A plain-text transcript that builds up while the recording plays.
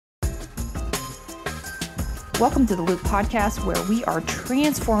Welcome to the Loop Podcast, where we are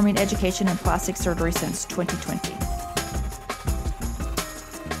transforming education in plastic surgery since 2020.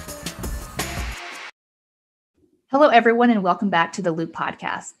 Hello, everyone, and welcome back to the Loop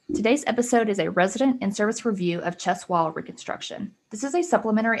Podcast. Today's episode is a resident in-service review of Chest Wall Reconstruction. This is a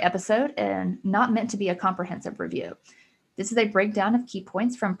supplementary episode and not meant to be a comprehensive review. This is a breakdown of key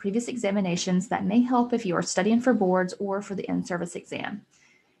points from previous examinations that may help if you are studying for boards or for the in-service exam.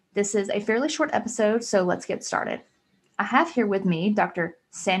 This is a fairly short episode, so let's get started. I have here with me Dr.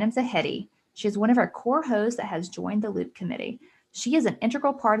 Sanam Zahedi. She is one of our core hosts that has joined the Loop Committee. She is an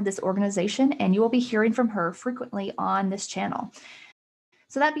integral part of this organization, and you will be hearing from her frequently on this channel.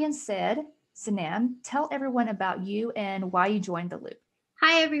 So that being said, Sanam, tell everyone about you and why you joined the Loop.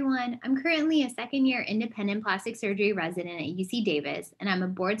 Hi, everyone. I'm currently a second-year independent plastic surgery resident at UC Davis, and I'm a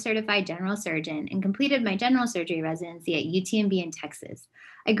board-certified general surgeon and completed my general surgery residency at UTMB in Texas.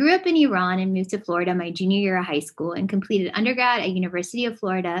 I grew up in Iran and moved to Florida my junior year of high school and completed undergrad at University of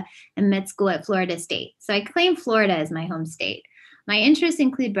Florida and med school at Florida State. So I claim Florida as my home state. My interests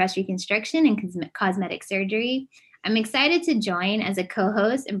include breast reconstruction and cosmetic surgery. I'm excited to join as a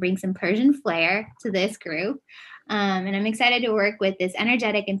co-host and bring some Persian flair to this group. And I'm excited to work with this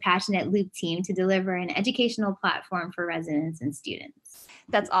energetic and passionate Loop team to deliver an educational platform for residents and students.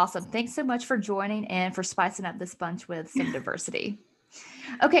 That's awesome. Thanks so much for joining and for spicing up this bunch with some diversity.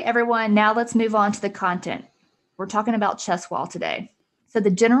 Okay, everyone, now let's move on to the content. We're talking about chest wall today. So the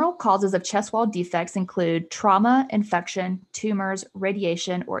general causes of chest wall defects include trauma, infection, tumors,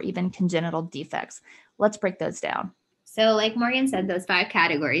 radiation, or even congenital defects. Let's break those down. So like Morgan said, those 5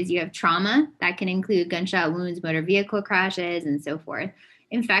 categories, you have trauma, that can include gunshot wounds, motor vehicle crashes, and so forth.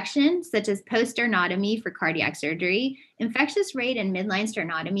 Infection, such as post-sternotomy for cardiac surgery. Infectious rate in midline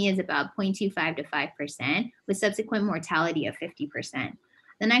sternotomy is about 0.25 to 5%, with subsequent mortality of 50%.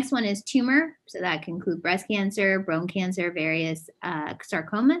 The next one is tumor, so that can include breast cancer, bone cancer, various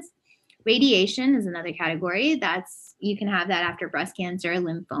sarcomas. Radiation is another category. You can have that after breast cancer,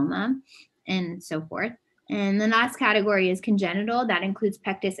 lymphoma, and so forth. And the last category is congenital. That includes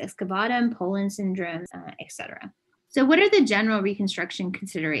pectus excavatum, Poland syndrome, etc. So what are the general reconstruction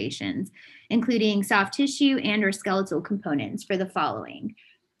considerations, including soft tissue and or skeletal components for the following?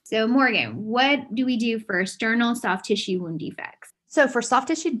 So Morgan, what do we do for sternal soft tissue wound defects? So for soft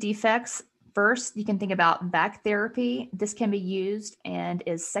tissue defects, first, you can think about back therapy. This can be used and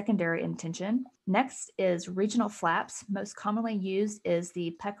is secondary intention. Next is regional flaps. Most commonly used is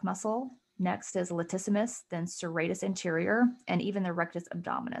the pec muscle. Next is latissimus, then serratus anterior, and even the rectus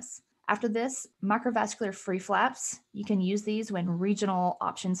abdominis. After this, microvascular free flaps. You can use these when regional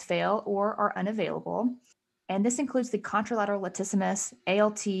options fail or are unavailable. And this includes the contralateral latissimus,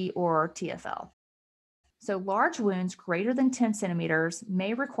 ALT, or TFL. So large wounds greater than 10 centimeters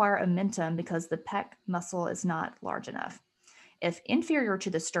may require omentum because the pec muscle is not large enough. If inferior to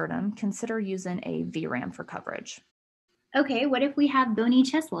the sternum, consider using a VRAM for coverage. Okay, what if we have bony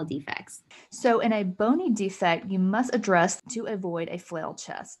chest wall defects? So in a bony defect, you must address to avoid a flail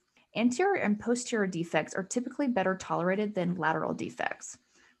chest. Anterior and posterior defects are typically better tolerated than lateral defects.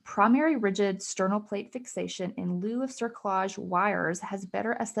 Primary rigid sternal plate fixation in lieu of cerclage wires has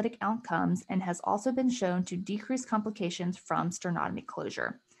better aesthetic outcomes and has also been shown to decrease complications from sternotomy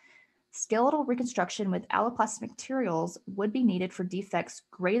closure. Skeletal reconstruction with alloplastic materials would be needed for defects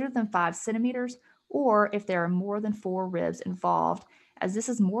greater than 5 centimeters or if there are more than 4 ribs involved, as this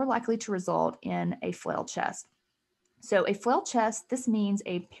is more likely to result in a flail chest. So a flail chest, this means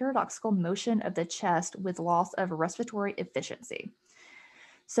a paradoxical motion of the chest with loss of respiratory efficiency.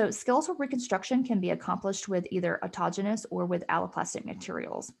 So skeletal reconstruction can be accomplished with either autogenous or with alloplastic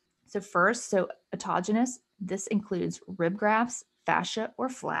materials. So autogenous, this includes rib grafts, fascia, or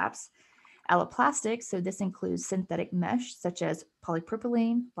flaps. Alloplastic, so this includes synthetic mesh such as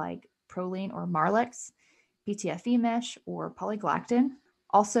polypropylene, like Prolene or Marlex, PTFE mesh or polyglactin,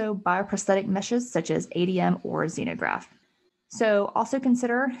 also bioprosthetic meshes such as ADM or xenograft. So also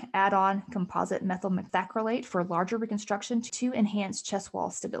consider add-on composite methyl methacrylate for larger reconstruction to enhance chest wall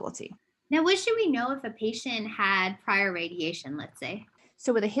stability. Now, what should we know if a patient had prior radiation, let's say?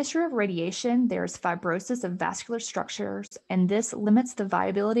 So with a history of radiation, there's fibrosis of vascular structures, and this limits the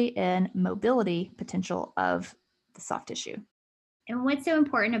viability and mobility potential of the soft tissue. And what's so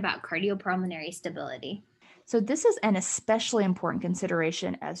important about cardiopulmonary stability? So this is an especially important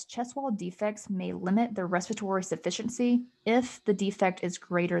consideration as chest wall defects may limit the respiratory sufficiency if the defect is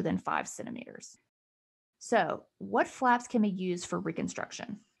greater than 5 centimeters. So what flaps can be used for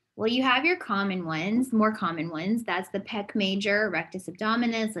reconstruction? Well, you have your common ones, more common ones. That's the pec major, rectus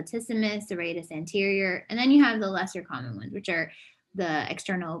abdominis, latissimus, serratus anterior. And then you have the lesser common ones, which are the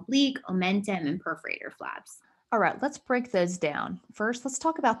external oblique, omentum, and perforator flaps. All right, let's break those down. First, let's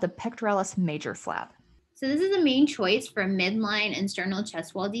talk about the pectoralis major flap. So this is a main choice for midline and sternal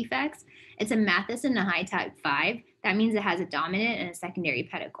chest wall defects. It's a Matheson-Nagai type 5. That means it has a dominant and a secondary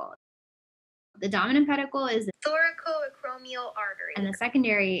pedicle. The dominant pedicle is the thoracoacromial artery, and the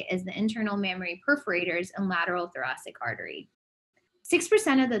secondary is the internal mammary perforators and lateral thoracic artery.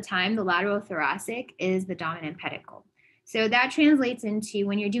 6% of the time, the lateral thoracic is the dominant pedicle. So that translates into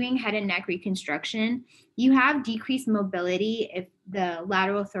when you're doing head and neck reconstruction, you have decreased mobility if the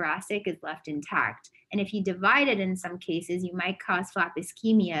lateral thoracic is left intact. And if you divide it in some cases, you might cause flap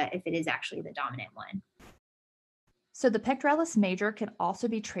ischemia if it is actually the dominant one. So the pectoralis major can also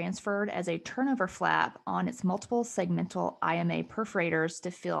be transferred as a turnover flap on its multiple segmental IMA perforators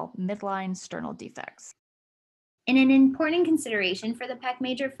to fill midline sternal defects. And an important consideration for the pec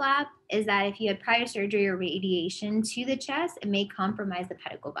major flap is that if you had prior surgery or radiation to the chest, it may compromise the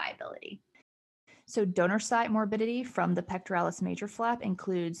pedicle viability. So donor site morbidity from the pectoralis major flap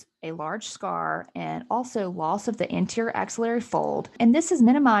includes a large scar and also loss of the anterior axillary fold. And this is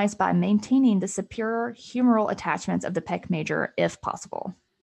minimized by maintaining the superior humeral attachments of the pec major if possible.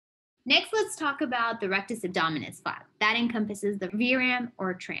 Next, let's talk about the rectus abdominis flap. That encompasses the VRAM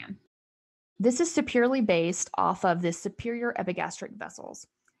or TRAM. This is superiorly based off of the superior epigastric vessels.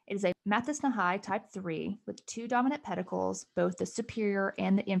 It is a Matheson-Nagai type 3 with two dominant pedicles, both the superior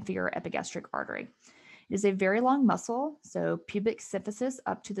and the inferior epigastric artery. It is a very long muscle, so pubic symphysis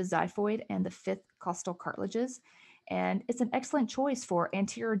up to the xiphoid and the fifth costal cartilages, and it's an excellent choice for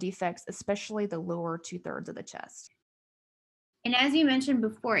anterior defects, especially the lower 2/3 of the chest. And as you mentioned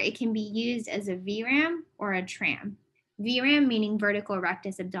before, it can be used as a VRAM or a TRAM. VRAM meaning vertical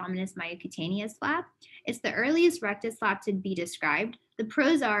rectus abdominis myocutaneous flap. It's the earliest rectus flap to be described. The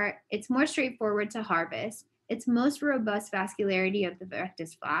pros are it's more straightforward to harvest. It's most robust vascularity of the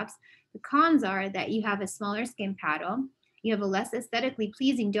rectus flaps. The cons are that you have a smaller skin paddle, you have a less aesthetically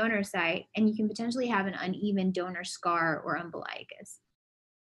pleasing donor site, and you can potentially have an uneven donor scar or umbilicus.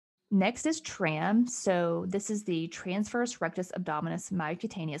 Next is TRAM. So this is the transverse rectus abdominis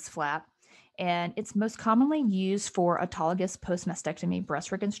myocutaneous flap, and it's most commonly used for autologous post-mastectomy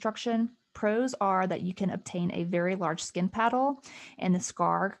breast reconstruction. Pros are that you can obtain a very large skin paddle and the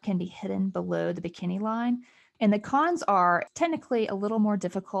scar can be hidden below the bikini line. And the cons are technically a little more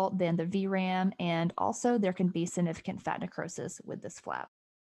difficult than the VRAM, and also there can be significant fat necrosis with this flap.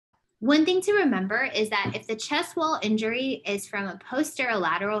 One thing to remember is that if the chest wall injury is from a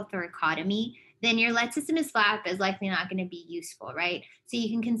posterolateral thoracotomy, then your latissimus flap is likely not going to be useful, right? So you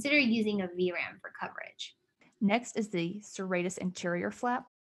can consider using a VRAM for coverage. Next is the serratus anterior flap.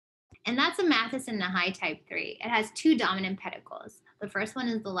 And that's a Matheson-Nagai type 3. It has two dominant pedicles. The first one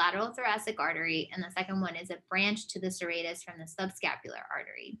is the lateral thoracic artery, and the second one is a branch to the serratus from the subscapular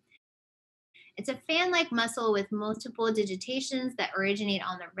artery. It's a fan-like muscle with multiple digitations that originate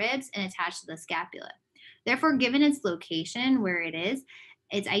on the ribs and attach to the scapula. Therefore, given its location where it is,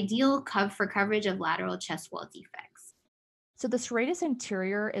 it's ideal for coverage of lateral chest wall defects. So the serratus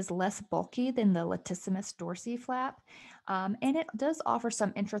anterior is less bulky than the latissimus dorsi flap, and it does offer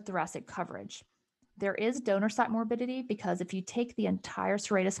some intrathoracic coverage. There is donor site morbidity because if you take the entire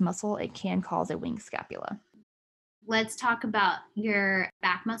serratus muscle, it can cause a wing scapula. Let's talk about your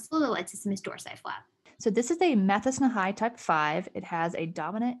back muscle, the latissimus dorsi flap. So this is a Matheson-Nagai type 5. It has a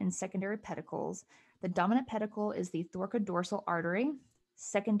dominant and secondary pedicles. The dominant pedicle is the thoracodorsal artery.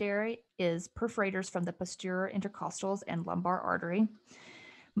 Secondary is perforators from the posterior intercostals and lumbar artery.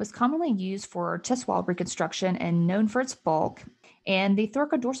 Most commonly used for chest wall reconstruction and known for its bulk. And the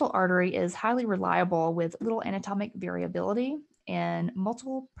thoracodorsal artery is highly reliable with little anatomic variability, and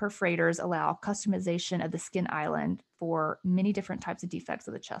multiple perforators allow customization of the skin island for many different types of defects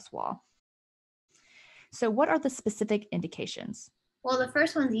of the chest wall. So what are the specific indications? Well, the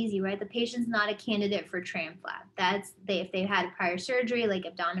first one's easy, right? The patient's not a candidate for TRAM flap. If they've had prior surgery like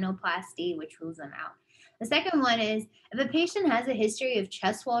abdominoplasty, which rules them out. The second one is if a patient has a history of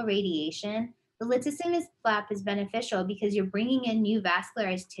chest wall radiation, the latissimus flap is beneficial because you're bringing in new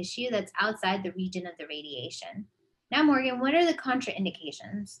vascularized tissue that's outside the region of the radiation. Now, Morgan, what are the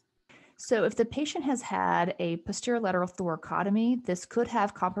contraindications? So if the patient has had a posterior lateral thoracotomy, this could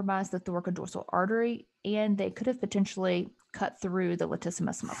have compromised the thoracodorsal artery, and they could have potentially cut through the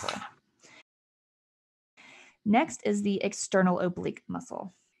latissimus muscle. Next is the external oblique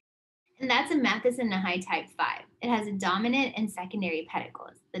muscle. And that's a Matheson-Nagai type 5. It has a dominant and secondary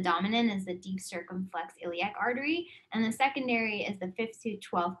pedicles. The dominant is the deep circumflex iliac artery, and the secondary is the 5th to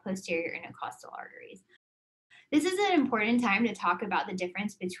 12th posterior intercostal arteries. This is an important time to talk about the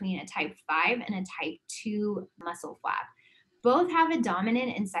difference between a type 5 and a type 2 muscle flap. Both have a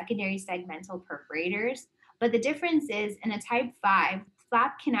dominant and secondary segmental perforators. But the difference is in a type 5,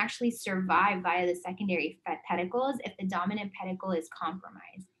 flap can actually survive via the secondary pedicles if the dominant pedicle is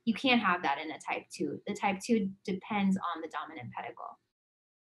compromised. You can't have that in a type 2. The type 2 depends on the dominant pedicle.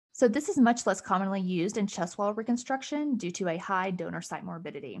 So this is much less commonly used in chest wall reconstruction due to a high donor site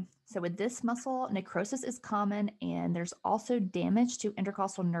morbidity. So with this muscle, necrosis is common, and there's also damage to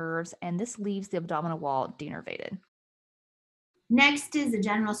intercostal nerves, and this leaves the abdominal wall denervated. Next is a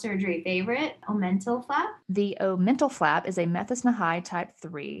general surgery favorite, omental flap. The omental flap is a Memphis Nahai type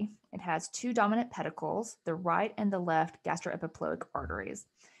 3. It has two dominant pedicles, the right and the left gastroepiploic arteries.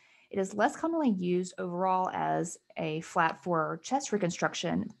 It is less commonly used overall as a flap for chest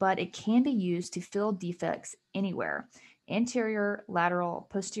reconstruction, but it can be used to fill defects anywhere: anterior, lateral,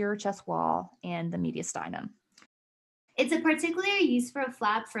 posterior chest wall, and the mediastinum. It's a particularly useful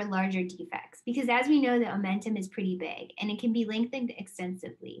flap for larger defects because, as we know, the omentum is pretty big and it can be lengthened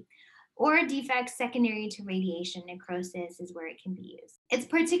extensively. Or defects secondary to radiation necrosis is where it can be used. It's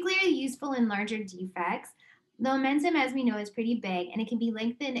particularly useful in larger defects. The omentum, as we know, is pretty big and it can be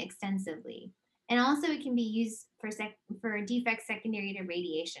lengthened extensively. And also, it can be used for defects secondary to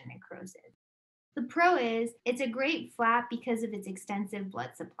radiation necrosis. The pro is it's a great flap because of its extensive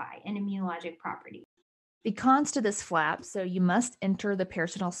blood supply and immunologic properties. The cons to this flap: so you must enter the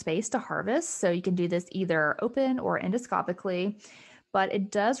peritoneal space to harvest, so you can do this either open or endoscopically, but it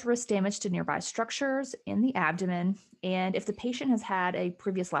does risk damage to nearby structures in the abdomen. And if the patient has had a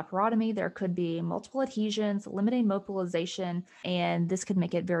previous laparotomy, there could be multiple adhesions, limiting mobilization, and this could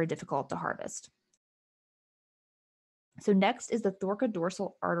make it very difficult to harvest. So next is the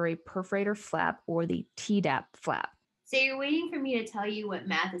thoracodorsal artery perforator flap, or the TDAP flap. So you're waiting for me to tell you what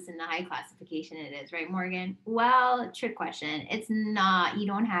Matheson and the high classification it is, right, Morgan? Well, trick question. It's not. You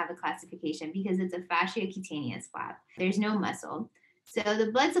don't have a classification because it's a fasciocutaneous flap. There's no muscle. So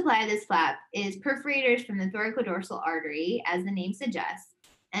the blood supply of this flap is perforators from the thoracodorsal artery, as the name suggests.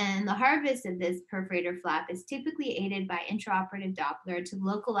 And the harvest of this perforator flap is typically aided by intraoperative Doppler to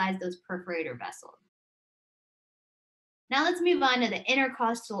localize those perforator vessels. Now let's move on to the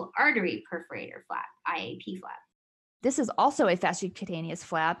intercostal artery perforator flap, IAP flap. This is also a fasciocutaneous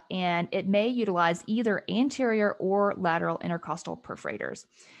flap, and it may utilize either anterior or lateral intercostal perforators.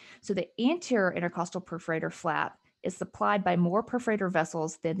 So the anterior intercostal perforator flap is supplied by more perforator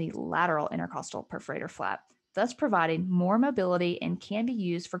vessels than the lateral intercostal perforator flap, thus providing more mobility and can be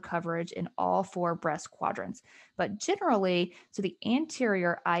used for coverage in all four breast quadrants. But generally, so the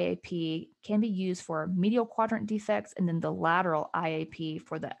anterior IAP can be used for medial quadrant defects, and then the lateral IAP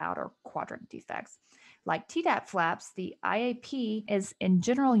for the outer quadrant defects. Like TDAP flaps, the IAP is in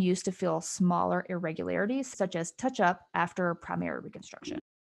general used to fill smaller irregularities, such as touch-up after primary reconstruction.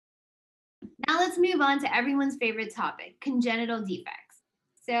 Now let's move on to everyone's favorite topic, congenital defects.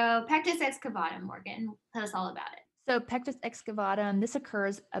 So pectus excavatum, Morgan, tell us all about it. So pectus excavatum, this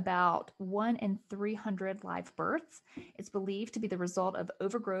occurs about 1 in 300 live births. It's believed to be the result of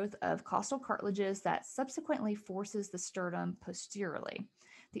overgrowth of costal cartilages that subsequently forces the sternum posteriorly.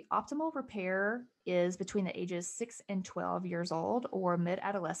 The optimal repair is between the ages 6 and 12 years old or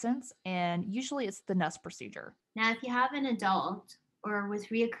mid-adolescence, and usually it's the Nuss procedure. Now, if you have an adult or with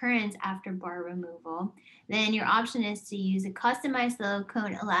reoccurrence after bar removal, then your option is to use a customized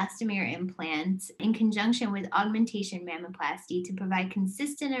silicone elastomer implant in conjunction with augmentation mammoplasty to provide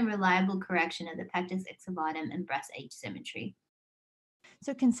consistent and reliable correction of the pectus excavatum and breast asymmetry.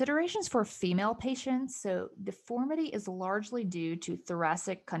 So considerations for female patients: so deformity is largely due to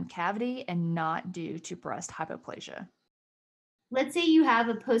thoracic concavity and not due to breast hypoplasia. Let's say you have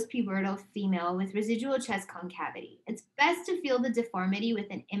a postpubertal female with residual chest concavity. It's best to feel the deformity with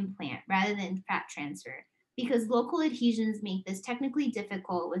an implant rather than fat transfer because local adhesions make this technically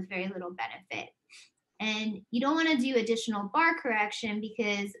difficult with very little benefit. And you don't want to do additional bar correction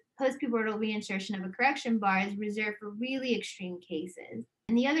because postpubertal reinsertion of a correction bar is reserved for really extreme cases.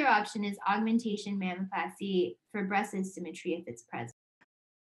 And the other option is augmentation mammoplasty for breast asymmetry if it's present.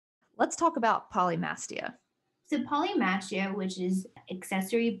 Let's talk about polymastia. So polymastia, which is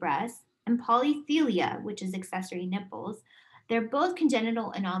accessory breasts, and polythelia, which is accessory nipples, they're both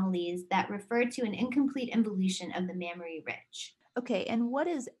congenital anomalies that refer to an incomplete involution of the mammary ridge. Okay, and what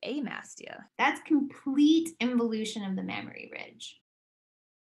is amastia? That's complete involution of the mammary ridge.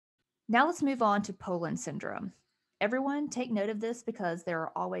 Now let's move on to Poland syndrome. Everyone take note of this because there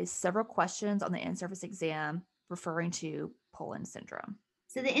are always several questions on the in-service exam referring to Poland syndrome.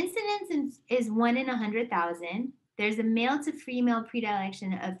 So the incidence is 1 in 100,000. There's a male to female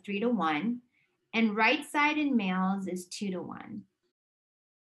predilection of 3 to 1, and right-sided males is 2 to 1.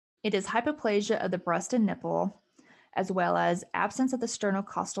 It is hypoplasia of the breast and nipple. as well as absence of the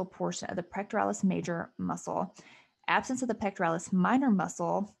sternocostal portion of the pectoralis major muscle, absence of the pectoralis minor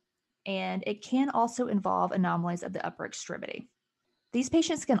muscle, and it can also involve anomalies of the upper extremity. These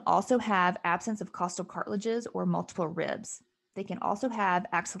patients can also have absence of costal cartilages or multiple ribs. They can also have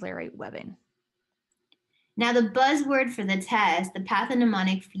axillary webbing. Now, the buzzword for the test, the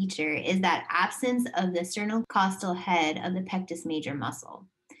pathognomonic feature, is that absence of the sternocostal head of the pectus major muscle.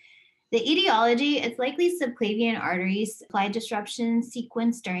 The etiology, it's likely subclavian artery supply disruption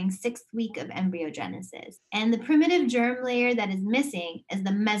sequenced during 6th week of embryogenesis. And the primitive germ layer that is missing is the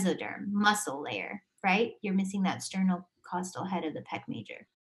mesoderm, muscle layer, right? You're missing that sternocostal head of the pec major.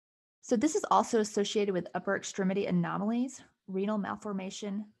 So this is also associated with upper extremity anomalies, renal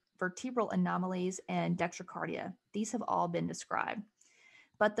malformation, vertebral anomalies, and dextrocardia. These have all been described.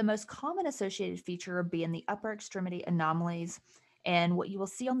 But the most common associated feature being the upper extremity anomalies, and what you will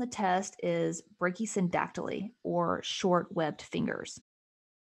see on the test is brachysyndactyly, or short-webbed fingers.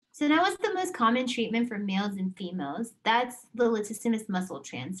 So now what's the most common treatment for males and females? That's the latissimus muscle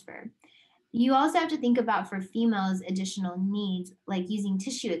transfer. You also have to think about for females additional needs like using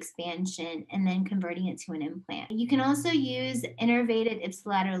tissue expansion and then converting it to an implant. You can also use innervated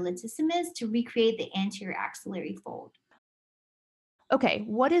ipsilateral latissimus to recreate the anterior axillary fold. Okay,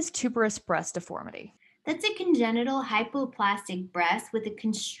 what is tuberous breast deformity? That's a congenital hypoplastic breast with a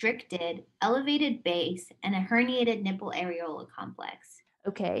constricted, elevated base and a herniated nipple areola complex.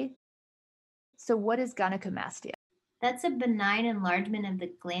 Okay, so what is gynecomastia? That's a benign enlargement of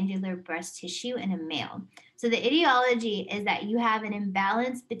the glandular breast tissue in a male. So the etiology is that you have an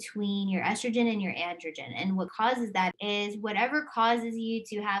imbalance between your estrogen and your androgen. And what causes that is whatever causes you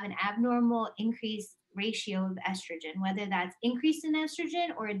to have an abnormal increased ratio of estrogen, whether that's increase in estrogen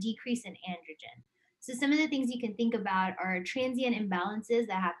or a decrease in androgen. So some of the things you can think about are transient imbalances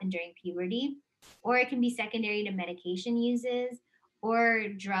that happen during puberty, or it can be secondary to medication uses or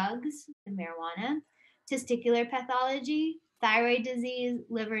drugs, marijuana, testicular pathology, thyroid disease,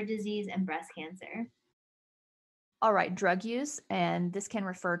 liver disease, and breast cancer. All right, drug use, and this can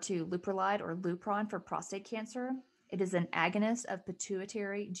refer to leuprolide or Lupron for prostate cancer. It is an agonist of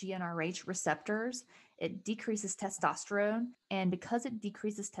pituitary GnRH receptors. It decreases testosterone, and because it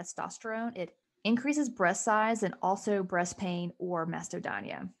decreases testosterone, it increases breast size and also breast pain or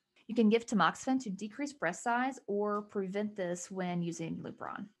mastodynia. You can give tamoxifen to decrease breast size or prevent this when using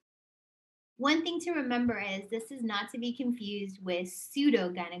Lupron. One thing to remember is this is not to be confused with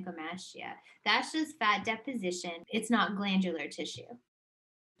pseudogynecomastia. That's just fat deposition. It's not glandular tissue.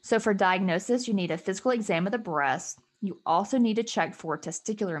 So for diagnosis, you need a physical exam of the breast. You also need to check for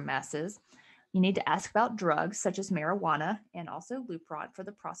testicular masses. You need to ask about drugs such as marijuana and also Lupron for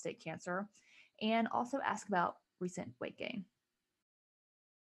the prostate cancer, and also ask about recent weight gain.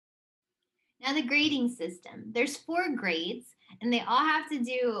 Now the grading system, there's 4 grades, and they all have to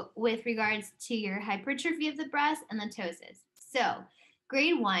do with regards to your hypertrophy of the breast and the ptosis. So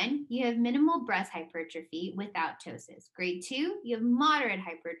grade 1, you have minimal breast hypertrophy without ptosis. Grade 2, you have moderate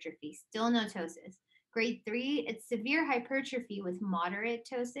hypertrophy, still no ptosis. Grade 3, it's severe hypertrophy with moderate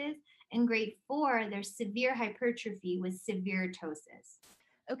ptosis. And grade 4, there's severe hypertrophy with severe ptosis.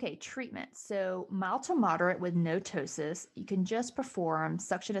 Okay, treatment. So mild to moderate with no ptosis, you can just perform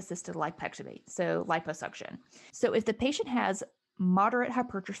suction-assisted lipectomy, so liposuction. So if the patient has moderate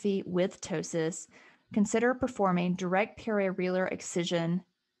hypertrophy with ptosis, consider performing direct periareolar excision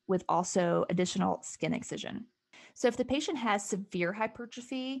with also additional skin excision. So if the patient has severe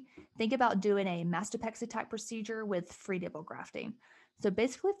hypertrophy, think about doing a mastopexy type procedure with free nipple grafting. So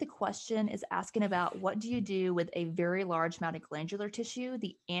basically, if the question is asking about what do you do with a very large amount of glandular tissue,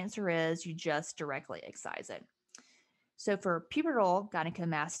 the answer is you just directly excise it. So for pubertal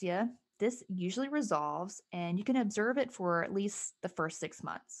gynecomastia, this usually resolves and you can observe it for at least the first 6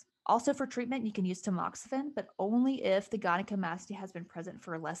 months. Also for treatment, you can use tamoxifen, but only if the gynecomastia has been present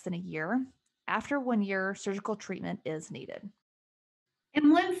for less than a year. After 1 year, surgical treatment is needed. And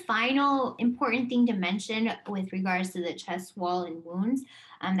one final important thing to mention with regards to the chest wall and wounds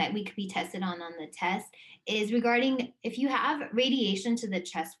that we could be tested on the test is regarding if you have radiation to the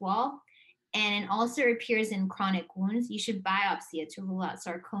chest wall and an ulcer appears in chronic wounds, you should biopsy it to rule out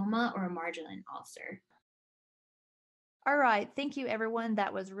sarcoma or a marginal ulcer. All right, thank you everyone.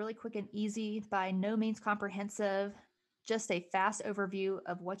 That was really quick and easy, by no means comprehensive. Just a fast overview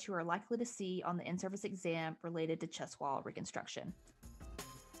of what you are likely to see on the in-service exam related to chest wall reconstruction.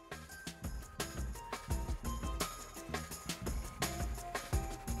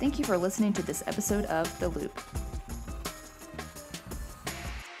 Thank you for listening to this episode of The Loop.